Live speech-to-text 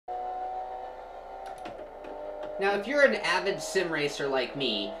Now, if you're an avid sim racer like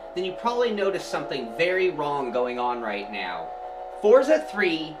me, then you probably noticed something very wrong going on right now. Forza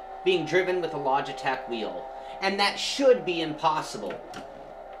 3 being driven with a Logitech wheel, and that should be impossible.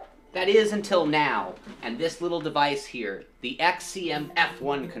 That is until now, and this little device here, the XCM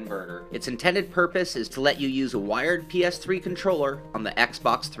F1 converter. Its intended purpose is to let you use a wired PS3 controller on the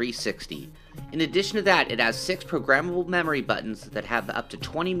Xbox 360. In addition to that, it has 6 programmable memory buttons that have up to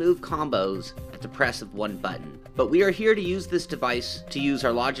 20 move combos at the press of one button. But we are here to use this device to use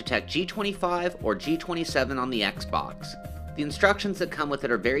our Logitech G25 or G27 on the Xbox. The instructions that come with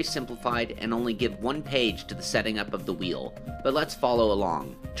it are very simplified and only give one page to the setting up of the wheel, but let's follow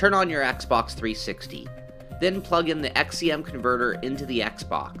along. Turn on your Xbox 360. Then plug in the XCM converter into the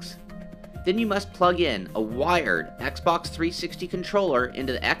Xbox. Then you must plug in a wired Xbox 360 controller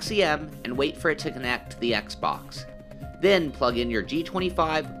into the XCM and wait for it to connect to the Xbox. Then plug in your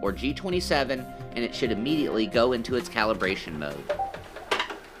G25 or G27 and it should immediately go into its calibration mode.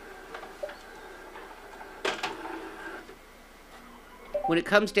 When it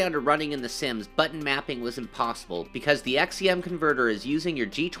comes down to running in The Sims, button mapping was impossible because the XCM converter is using your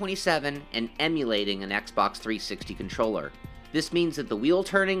G27 and emulating an Xbox 360 controller. This means that the wheel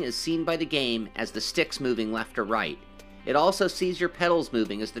turning is seen by the game as the sticks moving left or right. It also sees your pedals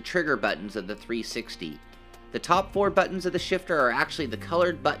moving as the trigger buttons of the 360. The top 4 buttons of the shifter are actually the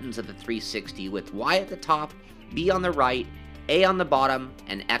colored buttons of the 360 with Y at the top, B on the right, A on the bottom,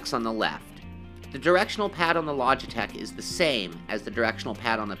 and X on the left. The directional pad on the Logitech is the same as the directional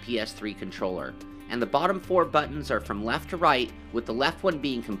pad on the PS3 controller, and the bottom 4 buttons are from left to right, with the left one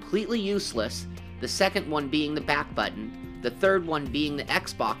being completely useless, the second one being the back button, the third one being the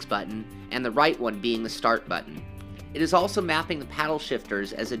Xbox button, and the right one being the start button. It is also mapping the paddle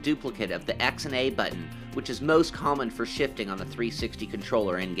shifters as a duplicate of the X and A button, which is most common for shifting on the 360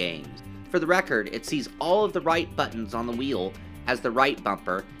 controller in games. For the record, it sees all of the right buttons on the wheel as the right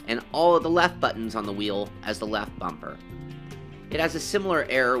bumper, and all of the left buttons on the wheel as the left bumper. It has a similar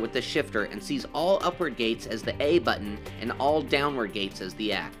error with the shifter and sees all upward gates as the A button and all downward gates as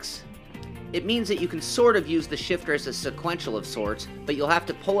the X. It means that you can sort of use the shifter as a sequential of sorts, but you'll have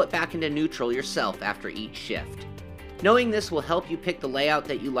to pull it back into neutral yourself after each shift. Knowing this will help you pick the layout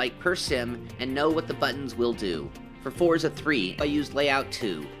that you like per sim and know what the buttons will do. For Forza 3, I used Layout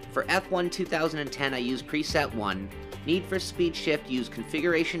 2. For F1 2010, I used Preset 1. Need for Speed Shift used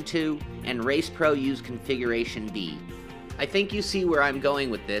Configuration 2, and Race Pro used Configuration B. I think you see where I'm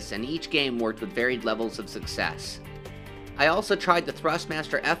going with this, and each game worked with varied levels of success. I also tried the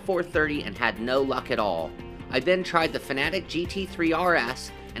Thrustmaster F430 and had no luck at all. I then tried the Fanatec GT3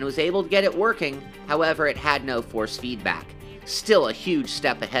 RS and was able to get it working, however it had no force feedback. Still a huge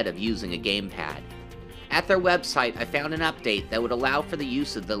step ahead of using a gamepad. At their website, I found an update that would allow for the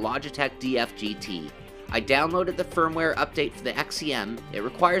use of the Logitech DF-GT. I downloaded the firmware update for the XCM. It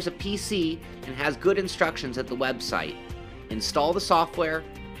requires a PC and has good instructions at the website. Install the software,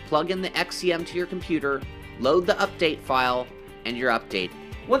 plug in the XCM to your computer, load the update file, and you're updated.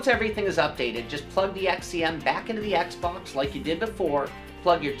 Once everything is updated, just plug the XCM back into the Xbox like you did before,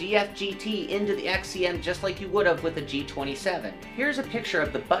 plug your DF-GT into the XCM just like you would have with a G27. Here's a picture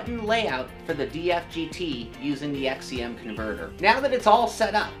of the button layout for the DF-GT using the XCM converter. Now that it's all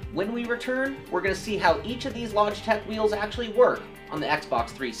set up, when we return, we're going to see how each of these Logitech wheels actually work on the Xbox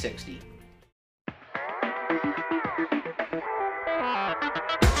 360.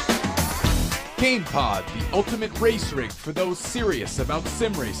 GamePod, the ultimate race rig for those serious about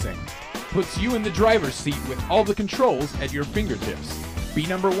sim racing. Puts you in the driver's seat with all the controls at your fingertips. Be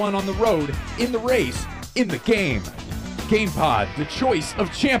 #1 on the road, in the race, in the game. GamePod, the choice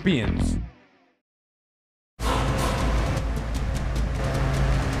of champions.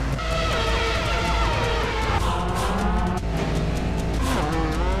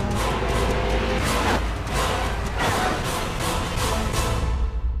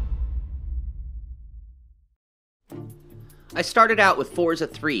 I started out with Forza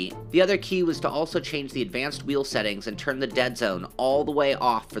 3. The other key was to also change the advanced wheel settings and turn the dead zone all the way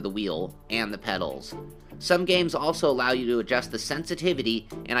off for the wheel and the pedals. Some games also allow you to adjust the sensitivity,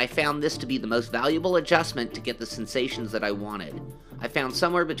 and I found this to be the most valuable adjustment to get the sensations that I wanted. I found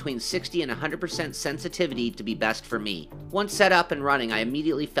somewhere between 60 and 100% sensitivity to be best for me. Once set up and running, I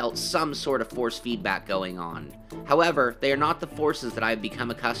immediately felt some sort of force feedback going on. However, they are not the forces that I have become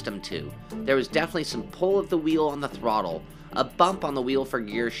accustomed to. There was definitely some pull of the wheel on the throttle, a bump on the wheel for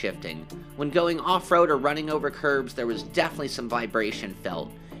gear shifting. When going off-road or running over curbs, there was definitely some vibration felt,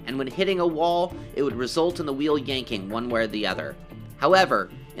 and when hitting a wall, it would result in the wheel yanking one way or the other. However,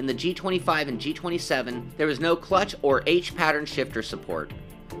 in the G25 and G27, there was no clutch or H-pattern shifter support.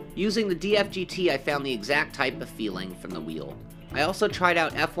 Using the DFGT, I found the exact type of feeling from the wheel. I also tried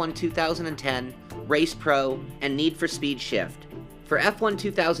out F1 2010, Race Pro, and Need for Speed Shift. For F1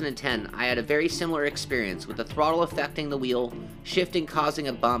 2010, I had a very similar experience with the throttle affecting the wheel, shifting causing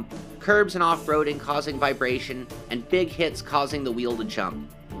a bump, curbs and off-roading causing vibration, and big hits causing the wheel to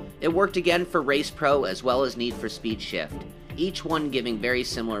jump. It worked again for Race Pro as well as Need for Speed Shift, each one giving very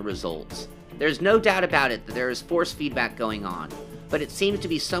similar results. There's no doubt about it that there is force feedback going on, but it seems to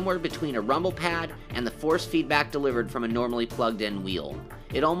be somewhere between a rumble pad and the force feedback delivered from a normally plugged-in wheel.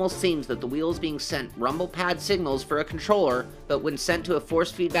 It almost seems that the wheel is being sent rumble pad signals for a controller, but when sent to a force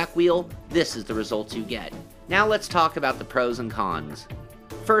feedback wheel, this is the results you get. Now let's talk about the pros and cons.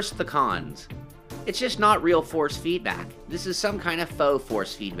 First, the cons. It's just not real force feedback. This is some kind of faux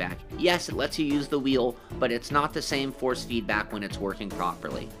force feedback. Yes, it lets you use the wheel, but it's not the same force feedback when it's working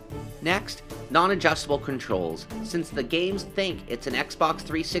properly. Next, non-adjustable controls. Since the games think it's an Xbox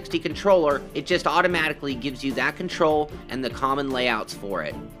 360 controller, it just automatically gives you that control and the common layouts for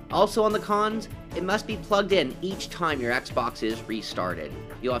it. Also on the cons, it must be plugged in each time your Xbox is restarted.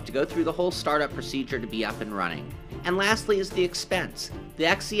 You'll have to go through the whole startup procedure to be up and running. And lastly is the expense. The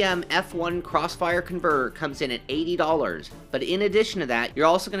XCM F1 Crossfire converter comes in at $80, but in addition to that, you're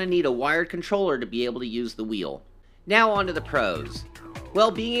also going to need a wired controller to be able to use the wheel. Now on to the pros.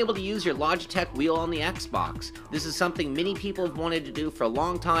 Well, being able to use your Logitech wheel on the Xbox. This is something many people have wanted to do for a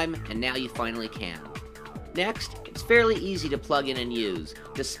long time, and now you finally can. Next, it's fairly easy to plug in and use.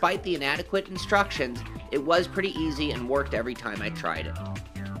 Despite the inadequate instructions, it was pretty easy and worked every time I tried it.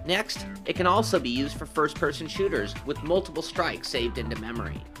 Next, it can also be used for first-person shooters with multiple strikes saved into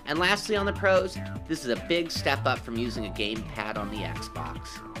memory. And lastly on the pros, this is a big step up from using a gamepad on the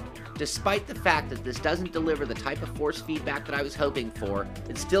Xbox. Despite the fact that this doesn't deliver the type of force feedback that I was hoping for,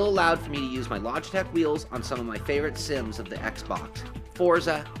 it still allowed for me to use my Logitech wheels on some of my favorite sims of the Xbox.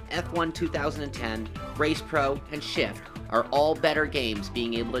 Forza, F1 2010, Race Pro, and Shift are all better games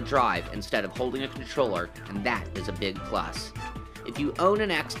being able to drive instead of holding a controller, and that is a big plus. If you own an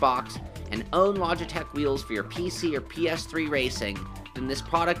Xbox and own Logitech wheels for your PC or PS3 racing, then this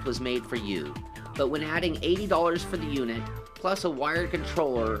product was made for you. But when adding $80 for the unit, plus a wired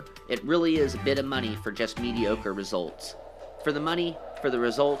controller, it really is a bit of money for just mediocre results. For the money, for the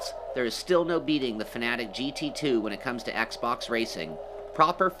results, there is still no beating the Fanatec GT2 when it comes to Xbox racing.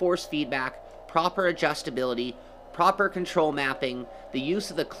 Proper force feedback, proper adjustability, proper control mapping, the use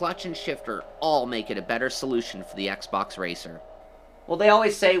of the clutch and shifter all make it a better solution for the Xbox racer. Well, they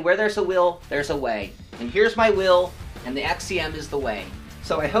always say where there's a will, there's a way. And here's my will, and the XCM is the way.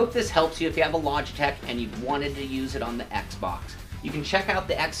 So I hope this helps you if you have a Logitech and you've wanted to use it on the Xbox. You can check out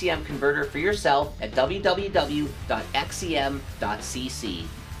the XCM converter for yourself at www.xcm.cc.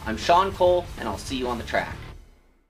 I'm Sean Cole, and I'll see you on the track.